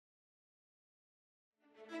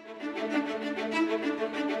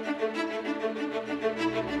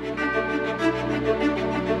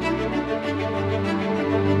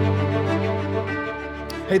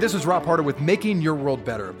Hey, this is Rob Harder with Making Your World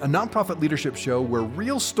Better, a nonprofit leadership show where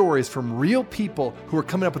real stories from real people who are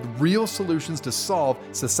coming up with real solutions to solve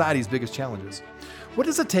society's biggest challenges. What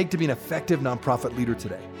does it take to be an effective nonprofit leader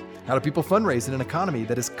today? How do people fundraise in an economy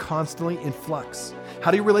that is constantly in flux?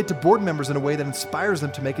 How do you relate to board members in a way that inspires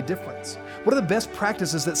them to make a difference? What are the best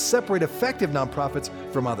practices that separate effective nonprofits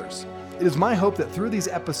from others? It is my hope that through these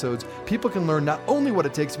episodes, people can learn not only what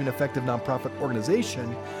it takes to be an effective nonprofit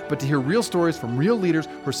organization, but to hear real stories from real leaders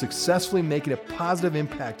who are successfully making a positive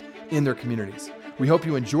impact in their communities. We hope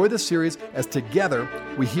you enjoy this series as together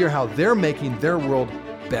we hear how they're making their world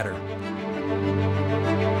better.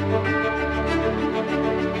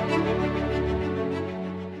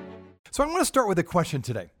 So I want to start with a question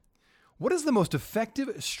today. What is the most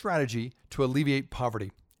effective strategy to alleviate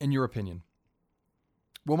poverty, in your opinion?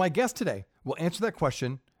 Well, my guest today will answer that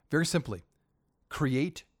question very simply.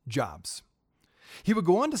 Create jobs. He would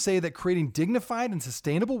go on to say that creating dignified and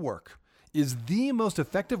sustainable work is the most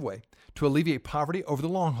effective way to alleviate poverty over the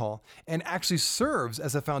long haul and actually serves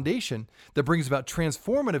as a foundation that brings about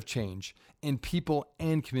transformative change in people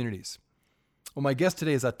and communities. Well, my guest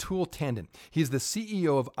today is Atul Tandon. He's the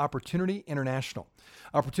CEO of Opportunity International.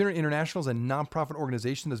 Opportunity International is a nonprofit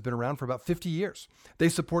organization that's been around for about 50 years. They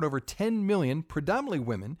support over 10 million, predominantly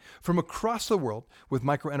women, from across the world with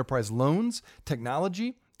microenterprise loans,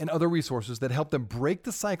 technology, and other resources that help them break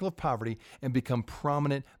the cycle of poverty and become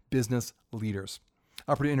prominent business leaders.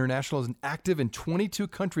 Opportunity International is active in 22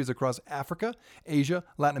 countries across Africa, Asia,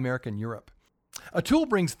 Latin America, and Europe. Atul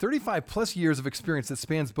brings 35 plus years of experience that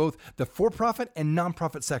spans both the for-profit and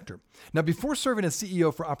nonprofit sector. Now, before serving as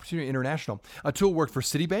CEO for Opportunity International, Atul worked for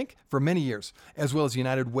Citibank for many years, as well as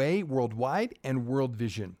United Way Worldwide and World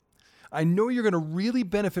Vision. I know you're going to really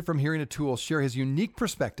benefit from hearing Atul share his unique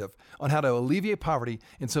perspective on how to alleviate poverty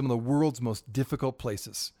in some of the world's most difficult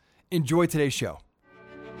places. Enjoy today's show.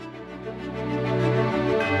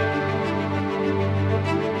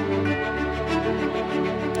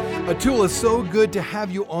 Atul, it's so good to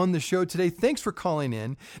have you on the show today. Thanks for calling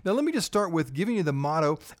in. Now, let me just start with giving you the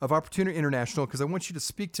motto of Opportunity International because I want you to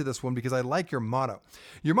speak to this one because I like your motto.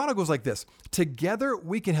 Your motto goes like this: together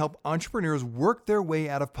we can help entrepreneurs work their way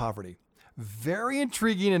out of poverty. Very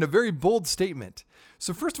intriguing and a very bold statement.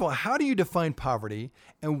 So first of all, how do you define poverty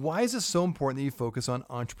and why is it so important that you focus on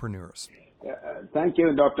entrepreneurs? Thank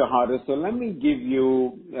you, Dr. Harder. So let me give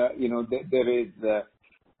you, there is...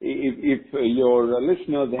 If your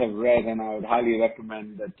listeners have read, and I would highly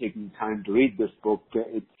recommend taking time to read this book,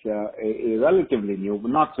 it's a relatively new, but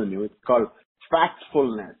not so new. It's called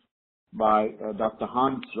Factfulness by Dr.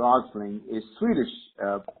 Hans Rosling, a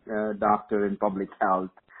Swedish doctor in public health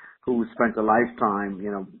who spent a lifetime,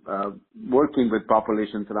 working with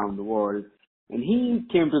populations around the world. And he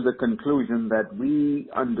came to the conclusion that we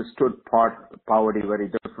understood poverty very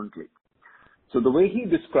differently. So the way he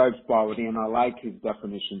describes poverty, and I like his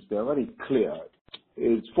definitions, they're very clear,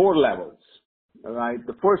 is 4 levels. All right?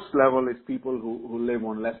 The first level is people who live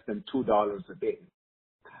on less than $2 a day.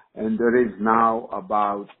 And there is now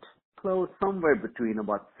somewhere between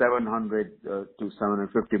about 700 to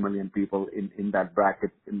 750 million people in that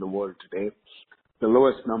bracket in the world today. The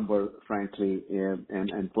lowest number, frankly,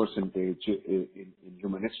 and percentage in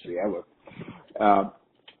human history ever.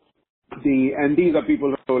 And these are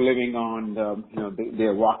people who are living on, they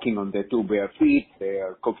are walking on their 2 bare feet. They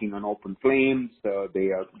are cooking on open flames.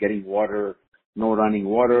 They are getting water, no running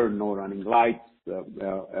lights.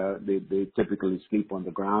 They typically sleep on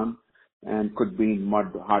the ground and could be in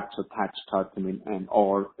mud huts or thatched huts,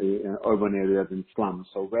 or urban areas in slums.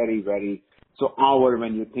 So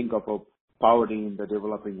when you think of poverty in the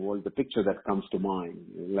developing world, the picture that comes to mind,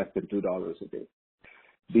 less than $2 a day.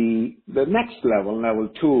 The next level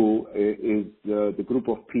 2, is the group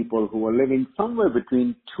of people who are living somewhere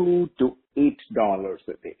between $2 to $8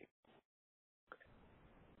 a day.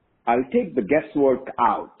 I'll take the guesswork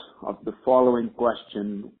out of the following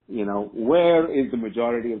question, where is the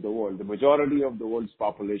majority of the world? The majority of the world's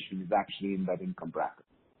population is actually in that income bracket,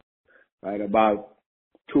 right? About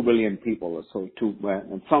 2 billion people or so,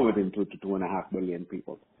 and somewhere in 2 to 2.5 billion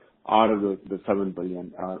people out of the 7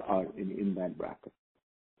 billion are in that bracket.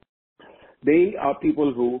 They are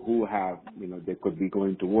people who have, they could be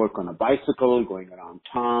going to work on a bicycle, going around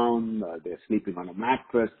town, they're sleeping on a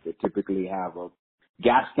mattress, they typically have a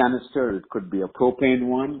gas canister, it could be a propane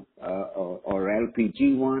one, or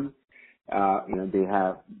LPG one. They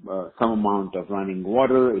have some amount of running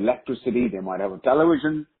water, electricity, they might have a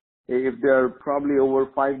television. If they're probably over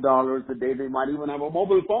 $5 a day, they might even have a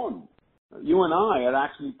mobile phone. You and I are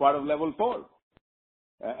actually part of level 4.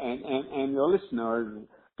 And your listeners,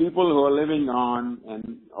 people who are living on,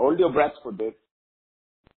 and hold your breath for this,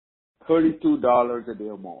 $32 a day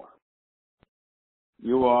or more.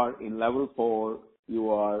 You are in level 4. You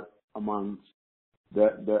are amongst the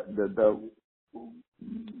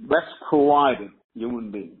best provided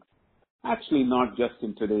human beings. Actually, not just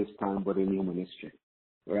in today's time, but in human history,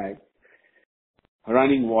 right?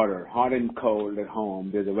 Running water, hot and cold at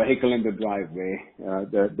home. There's a vehicle in the driveway.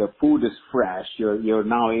 The food is fresh. You're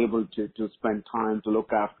now able to spend time to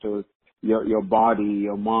look after your body,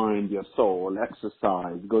 your mind, your soul,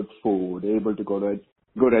 exercise, good food, able to go to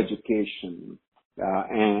good education,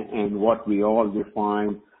 and what we all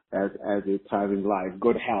define as a thriving life,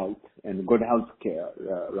 good health and good health care,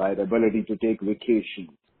 right? Ability to take vacation,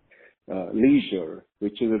 leisure,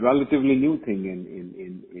 which is a relatively new thing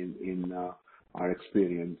in our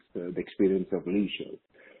experience, the experience of leisure.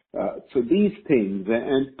 So these things,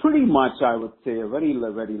 and pretty much I would say a very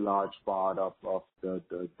large part of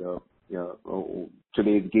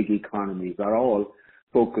today's gig economies are all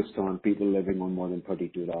focused on people living on more than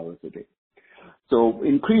 $32 a day. So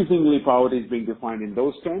increasingly, poverty is being defined in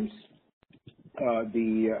those terms.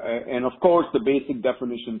 And of course, the basic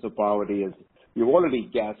definitions of poverty, as you've already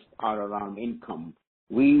guessed, are around income.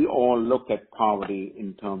 We all look at poverty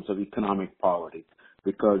in terms of economic poverty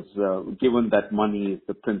because given that money is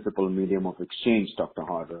the principal medium of exchange, Dr.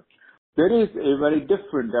 Harder, there is a very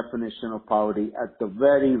different definition of poverty at the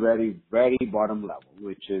very bottom level,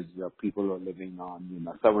 which is people who are living on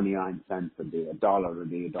 79 cents a day, $1 a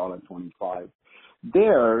day, $1.25.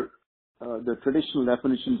 There, the traditional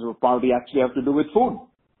definitions of poverty actually have to do with food.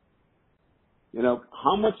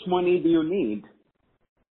 How much money do you need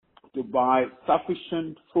to buy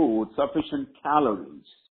sufficient food, sufficient calories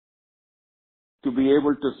to be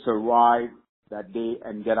able to survive that day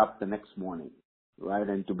and get up the next morning, right,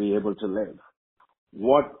 and to be able to live?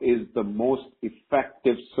 What is the most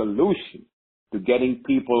effective solution to getting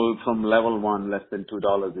people from level 1, less than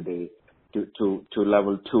 $2 a day, to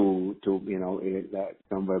level 2, to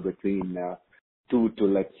somewhere between 2 to,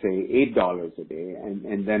 let's say, $8 a day,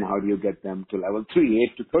 and then how do you get them to level 3,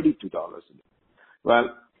 8 to $32 a day? Well,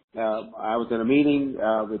 I was in a meeting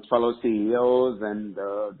with fellow CEOs and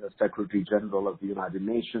the Secretary General of the United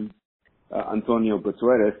Nations, Antonio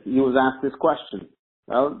Guterres. He was asked this question.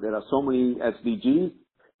 Well, there are so many SDGs,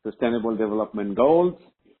 Sustainable Development Goals,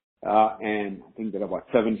 and I think there are about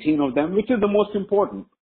 17 of them, which is the most important.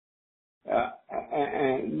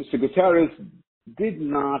 And Mr. Guterres did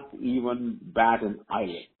not even bat an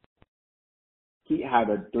eyelid. He had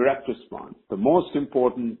a direct response. The most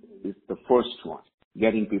important is the first one,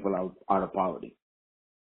 getting people out of poverty.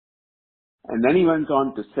 And then he went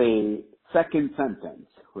on to say, second sentence,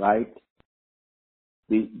 right?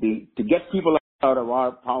 To get people out of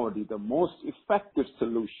our poverty, the most effective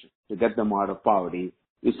solution to get them out of poverty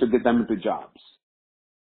is to get them into jobs.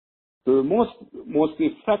 So the most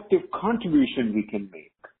effective contribution we can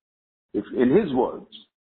make, if in his words,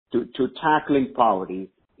 to tackling poverty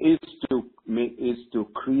is to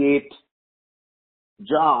create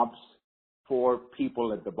jobs for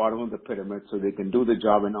people at the bottom of the pyramid so they can do the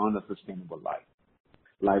job and earn a sustainable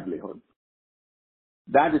livelihood.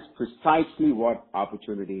 That is precisely what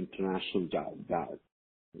Opportunity International does.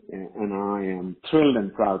 And I am thrilled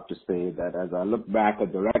and proud to say that as I look back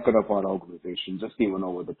at the record of our organization, just even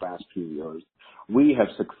over the past few years, we have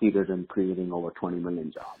succeeded in creating over 20 million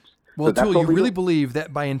jobs. Well, Atul, you really believe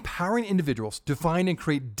that by empowering individuals to find and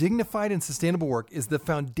create dignified and sustainable work is the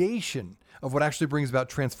foundation of what actually brings about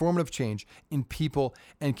transformative change in people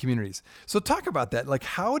and communities. So talk about that. Like,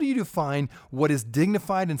 how do you define what is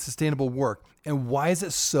dignified and sustainable work, and why is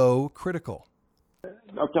it so critical?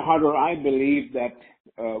 Dr. Harder, I believe that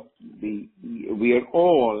we are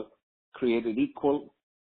all created equal.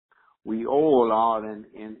 We all are,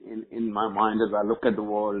 in my mind, as I look at the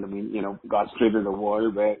world, God's created a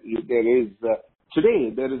world where today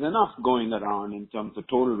there is enough going around in terms of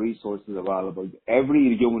total resources available.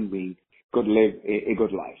 Every human being could live a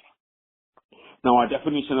good life. Now, our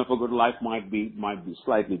definition of a good life might be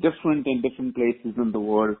slightly different in different places in the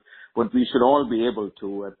world, but we should all be able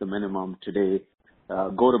to, at the minimum today,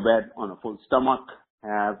 go to bed on a full stomach,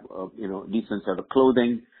 have decent set of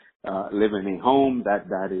clothing, live in a home that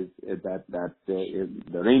the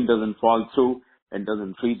rain doesn't fall through and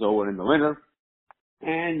doesn't freeze over in the winter,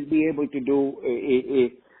 and be able to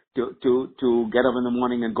to get up in the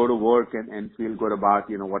morning and go to work and feel good about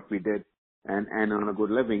what we did and earn a good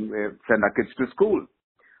living, send our kids to school.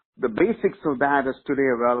 The basics of that is today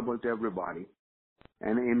available to everybody,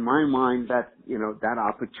 and in my mind, that that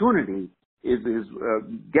opportunity is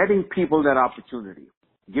getting people that opportunity,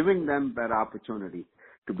 giving them that opportunity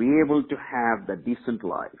to be able to have that decent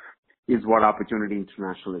life is what Opportunity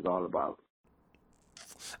International is all about.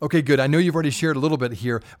 Okay, good. I know you've already shared a little bit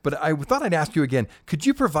here, but I thought I'd ask you again. Could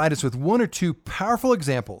you provide us with one or two powerful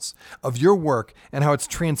examples of your work and how it's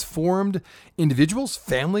transformed individuals,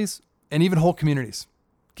 families, and even whole communities?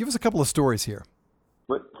 Give us a couple of stories here.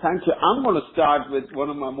 But thank you. I'm going to start with one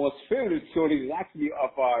of my most favorite stories, actually,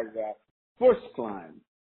 of our first client,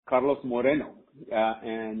 Carlos Moreno.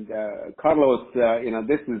 Carlos,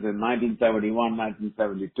 this is in 1971,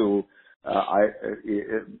 1972.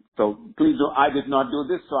 So please do, I did not do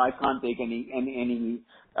this, so I can't take any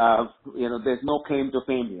there's no claim to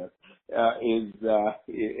fame here.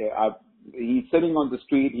 He's sitting on the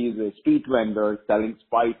street. He's a street vendor selling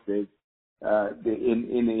spices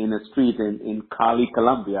in a street in Cali,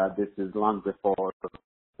 Colombia. This is long before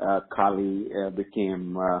Cali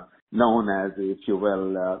became known as, if you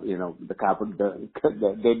will, the capital,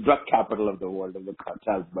 the drug capital of the world, of the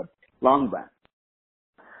cartels, but long back.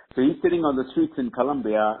 So he's sitting on the streets in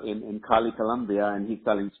Colombia, in Cali, Colombia, and he's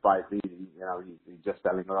selling spices. He's just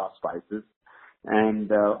selling raw spices.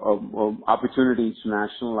 And Opportunity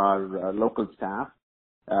International, our local staff,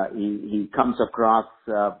 he comes across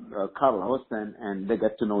Carlos, and they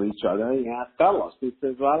get to know each other. He asks Carlos, he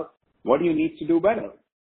says, well, what do you need to do better?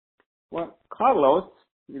 Well, Carlos,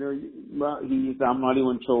 I'm not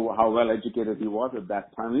even sure how well educated he was at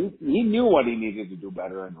that time. He knew what he needed to do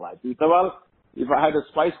better in life. He said, well, if I had a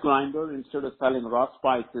spice grinder, instead of selling raw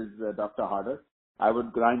spices, Dr. Harder, I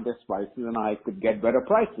would grind the spices and I could get better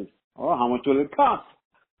prices. Oh, how much will it cost?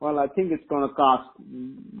 Well, I think it's going to cost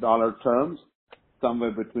dollar terms,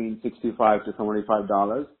 somewhere between $65 to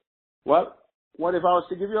 $75. Well, what if I was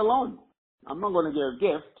to give you a loan? I'm not going to give a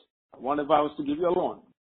gift. What if I was to give you a loan?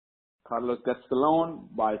 Carlos gets the loan,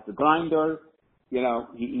 buys the grinder.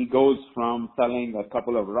 He goes from selling a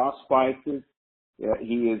couple of raw spices.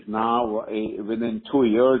 He is now, within 2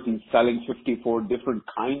 years, he's selling 54 different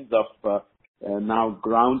kinds of now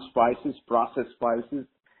ground spices, processed spices,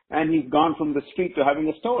 and he's gone from the street to having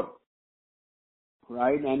a store,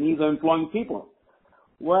 right? And he's employing people.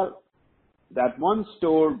 Well, that one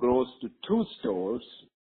store grows to 2 stores.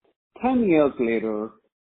 10 years later,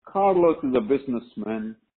 Carlos is a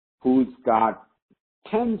businessman who's got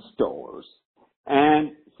 10 stores,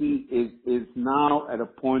 and he is now at a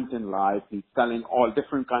point in life, he's selling all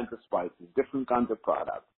different kinds of spices, different kinds of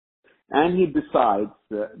products. And he decides,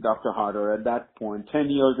 Dr. Harder, at that point, 10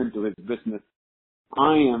 years into his business,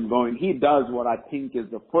 he does what I think is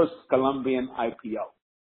the first Colombian IPO.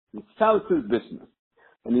 He sells his business,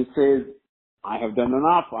 and he says, I have done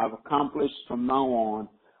enough, I've accomplished. From now on,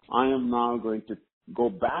 I am now going to go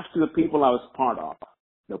back to the people I was part of,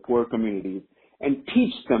 the poor communities, and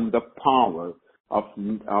teach them the power of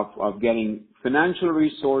getting financial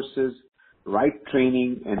resources, right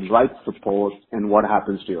training, and right support, and what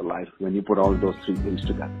happens to your life when you put all those 3 things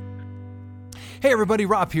together. Hey everybody,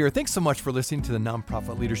 Rob here. Thanks so much for listening to the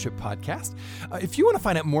Nonprofit Leadership Podcast. If you want to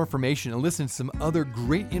find out more information and listen to some other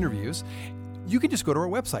great interviews, you can just go to our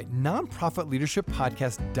website,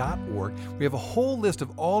 nonprofitleadershippodcast.org. We have a whole list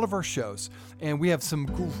of all of our shows, and we have some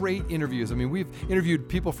great interviews. I mean, we've interviewed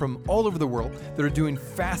people from all over the world that are doing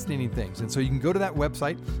fascinating things. And so you can go to that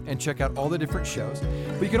website and check out all the different shows.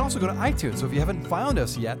 But you can also go to iTunes. So if you haven't found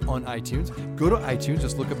us yet on iTunes, go to iTunes,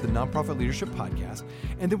 just look up the Nonprofit Leadership Podcast.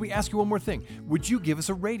 And then we ask you one more thing. Would you give us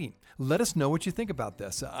a rating? Let us know what you think about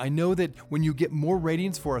this. I know that when you get more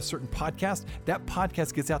ratings for a certain podcast, that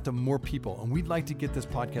podcast gets out to more people. And we'd like to get this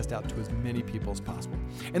podcast out to as many people as possible.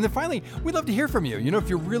 And then finally, we'd love to hear from you. If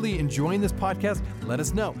you're really enjoying this podcast, let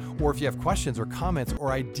us know. Or if you have questions or comments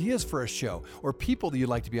or ideas for a show or people that you'd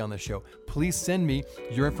like to be on the show, please send me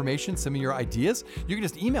your information, send me your ideas. You can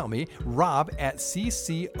just email me,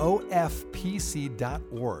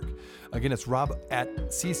 rob@ccofpc.org. Again, it's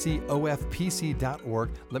rob@ccofpc.org.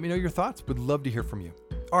 Let me know your thoughts. We'd love to hear from you.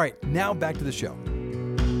 All right, now back to the show.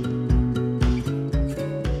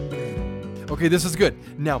 Okay, this is good.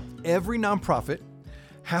 Now, every nonprofit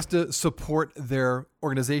has to support their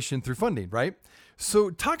organization through funding, right? So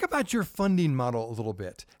talk about your funding model a little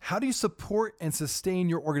bit. How do you support and sustain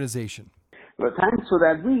your organization? Well, thanks for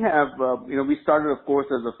that. We have, we started, of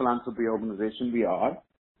course, as a philanthropy organization. We are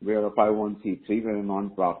a 501c3. We're a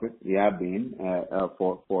nonprofit. We have been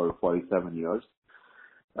for 47 years.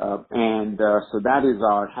 So that is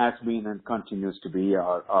has been and continues to be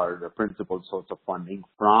our principal source of funding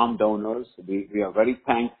from donors. We are very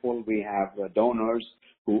thankful. We have donors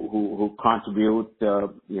who contribute,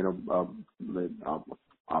 $5,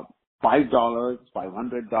 $500,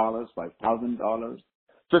 $5,000,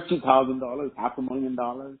 $50,000,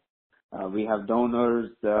 $500,000. We have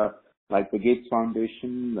donors like the Gates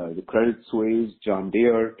Foundation, the Credit Suisse, John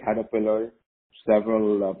Deere, Caterpillar,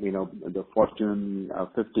 several, the Fortune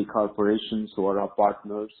 50 corporations who are our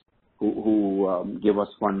partners, who give us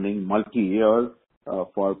funding multi-year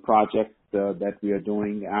for projects that we are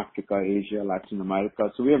doing, Africa, Asia, Latin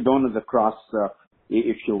America. So we have donors across,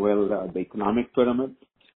 if you will, the economic pyramid.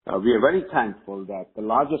 We are very thankful that the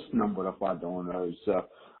largest number of our donors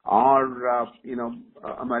are,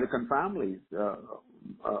 American families,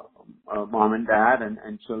 mom and dad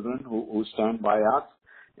and children who stand by us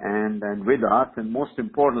and with us, and most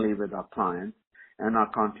importantly with our clients, and are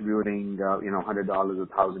contributing, $100,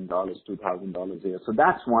 $1,000, $2,000 a year. So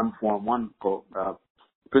that's one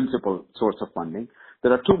principal source of funding.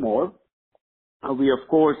 There are two more. We, of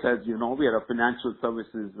course, as you know, we are a financial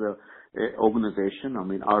services organization. I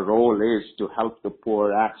mean, our role is to help the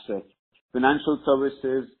poor access financial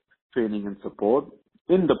services, training, and support.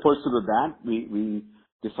 In the pursuit of that, we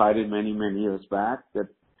decided many, many years back that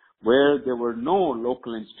where there were no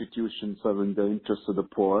local institutions serving the interests of the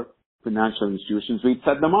poor, financial institutions, we'd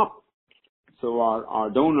set them up. So our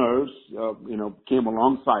donors, came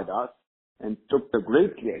alongside us and took the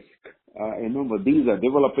great risk. Remember, these are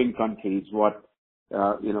developing countries,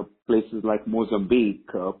 places like Mozambique,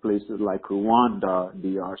 places like Rwanda,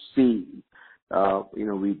 DRC.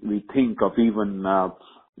 We think of even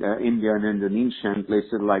India and Indonesia and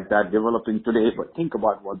places like that developing today, but think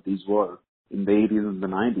about what these were in the 80s and the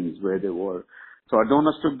 90s, where they were. So our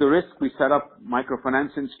donors took the risk. We set up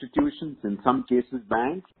microfinance institutions, in some cases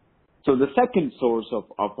banks. So the second source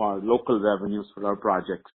of our local revenues for our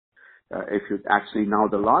projects, now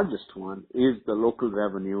the largest one, is the local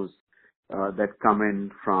revenues that come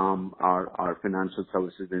in from our financial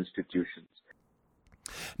services institutions.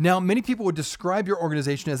 Now, many people would describe your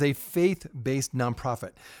organization as a faith-based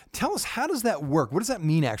nonprofit. Tell us, how does that work? What does that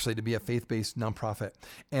mean actually to be a faith-based nonprofit?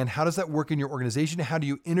 And how does that work in your organization? How do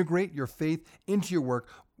you integrate your faith into your work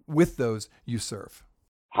with those you serve?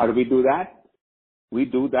 How do we do that? We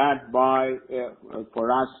do that by,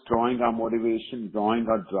 for us, drawing our motivation, drawing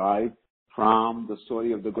our drive from the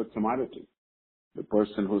story of the Good Samaritan, the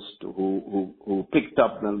person who picked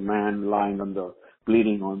up the man lying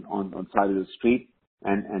bleeding on the side of the street,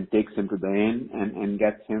 and takes him to the inn and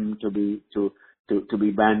gets him to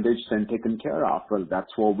be bandaged and taken care of. Well,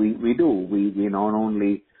 that's what we do. We not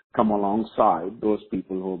only come alongside those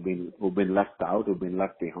people who've been left out, who've been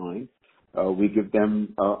left behind. We give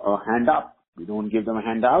them a hand up. We don't give them a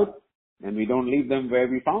hand out, and we don't leave them where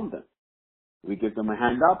we found them. We give them a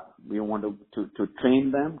hand up. We want to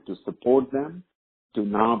train them, to support them, to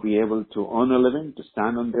now be able to earn a living, to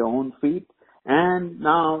stand on their own feet, and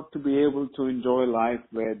now to be able to enjoy life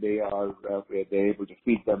where they're able to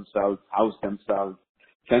feed themselves, house themselves,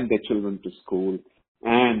 send their children to school,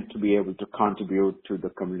 and to be able to contribute to the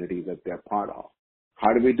community that they're part of.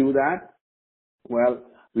 How do we do that? Well,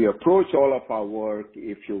 we approach all of our work,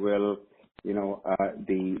 if you will, in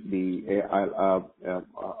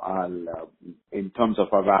terms of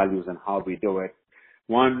our values and how we do it.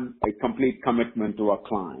 One, a complete commitment to our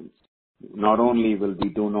clients. Not only will we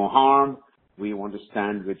do no harm, we want to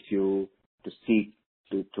stand with you to seek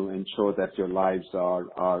to ensure that your lives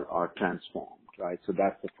are transformed, right? So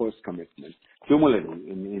that's the first commitment. Humility,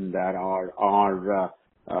 in that our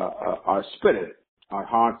spirit, our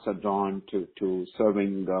hearts are drawn to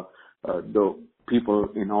serving the people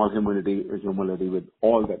in all humility with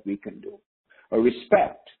all that we can do.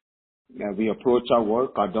 Respect. We approach our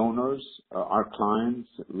work, our donors, our clients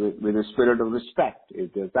with a spirit of respect.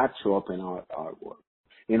 Does that show up in our work,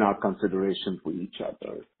 in our consideration for each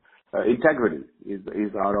other? Integrity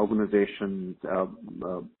is our organization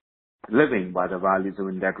living by the values of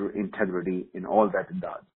integrity in all that it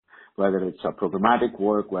does, whether it's our programmatic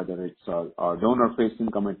work, whether it's our donor-facing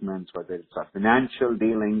commitments, whether it's our financial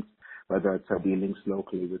dealings, whether it's our dealings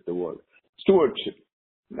locally with the world. Stewardship.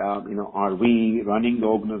 Are we running the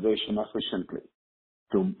organization efficiently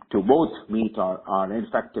to both meet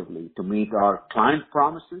effectively, to meet our client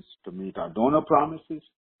promises, to meet our donor promises,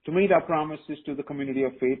 to meet our promises to the community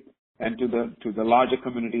of faith and to the larger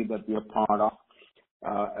community that we are part of,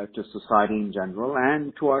 to society in general,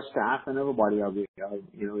 and to our staff and everybody.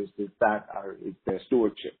 Is their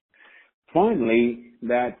stewardship. Finally,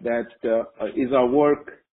 that is our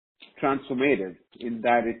work transformative in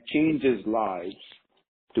that it changes lives,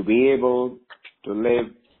 to be able to live,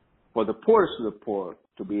 for the poorest of the poor,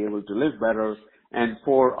 to be able to live better, and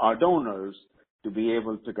for our donors to be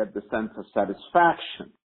able to get the sense of satisfaction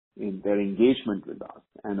in their engagement with us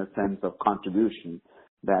and a sense of contribution,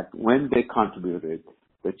 that when they contributed,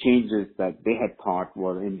 the changes that they had thought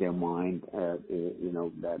were in their mind,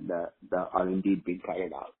 that are indeed being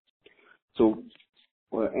carried out. So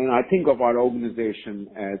and I think of our organization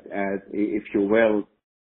as, if you will,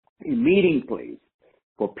 a meeting place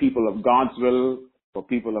for people of God's will, for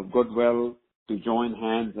people of goodwill to join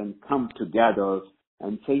hands and come together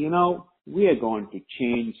and say, we are going to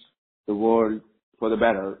change the world for the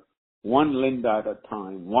better, one Linda at a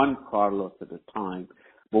time, one Carlos at a time.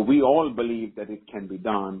 But we all believe that it can be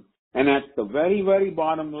done. And at the very, very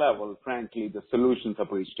bottom level, frankly, the solutions are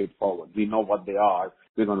pretty straightforward. We know what they are.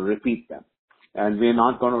 We're going to repeat them. And we're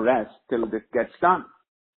not going to rest till this gets done.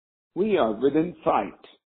 We are within sight,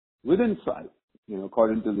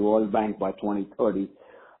 according to the World Bank by 2030,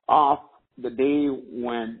 of the day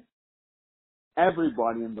when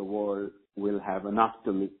everybody in the world will have enough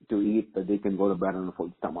to eat that they can go to bed on a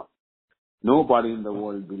full stomach. Nobody in the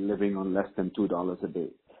world will be living on less than $2 a day.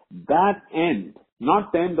 That end,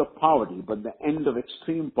 not the end of poverty, but the end of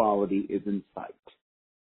extreme poverty is in sight.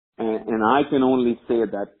 And I can only say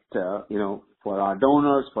that, for our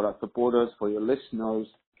donors, for our supporters, for your listeners,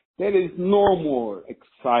 there is no more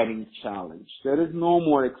exciting challenge. There is no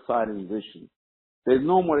more exciting vision. There's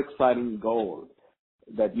no more exciting goal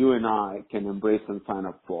that you and I can embrace and sign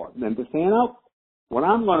up for than to say, what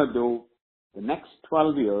I'm going to do the next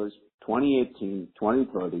 12 years, 2018,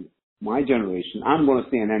 2030, my generation, I'm going to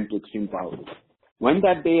see an end to extreme poverty. When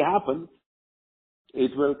that day happens,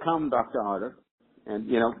 it will come, Dr. Harder. And,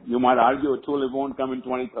 you might argue it truly won't come in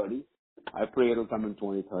 2030. I pray it'll come in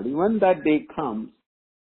 2030. When that day comes,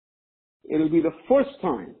 it'll be the first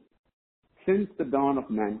time since the dawn of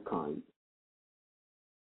mankind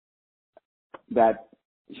that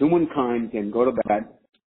humankind can go to bed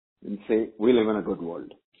and say, we live in a good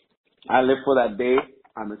world. I live for that day.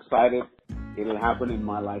 I'm excited. It'll happen in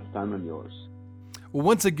my lifetime and yours. Well,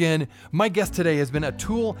 once again, my guest today has been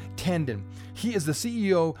Atul Tandon. He is the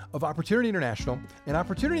CEO of Opportunity International, and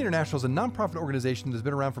Opportunity International is a nonprofit organization that's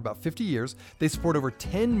been around for about 50 years. They support over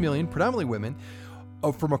 10 million, predominantly women,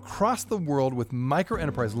 from across the world with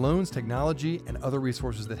micro-enterprise loans, technology, and other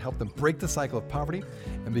resources that help them break the cycle of poverty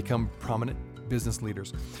and become prominent business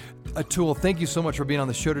leaders. Atul, thank you so much for being on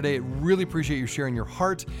the show today. I really appreciate you sharing your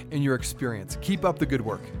heart and your experience. Keep up the good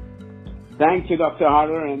work. Thank you, Dr.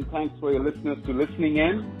 Harder, and thanks for your listeners to listening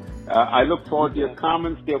in. I look forward to your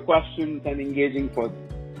comments, to your questions, and engaging further.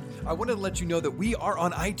 I wanted to let you know that we are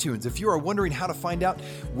on iTunes. If you are wondering how to find out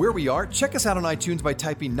where we are, check us out on iTunes by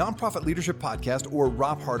typing Nonprofit Leadership Podcast or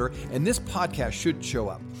Rob Harder, and this podcast should show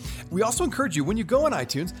up. We also encourage you, when you go on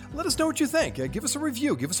iTunes, let us know what you think. Give us a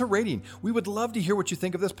review, give us a rating. We would love to hear what you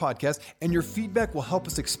think of this podcast, and your feedback will help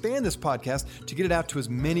us expand this podcast to get it out to as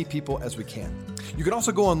many people as we can. You can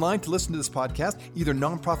also go online to listen to this podcast, either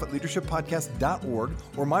nonprofitleadershippodcast.org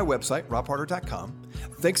or my website, robharder.com.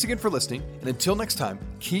 Thanks again for listening, and until next time,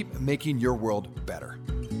 keep making your world better.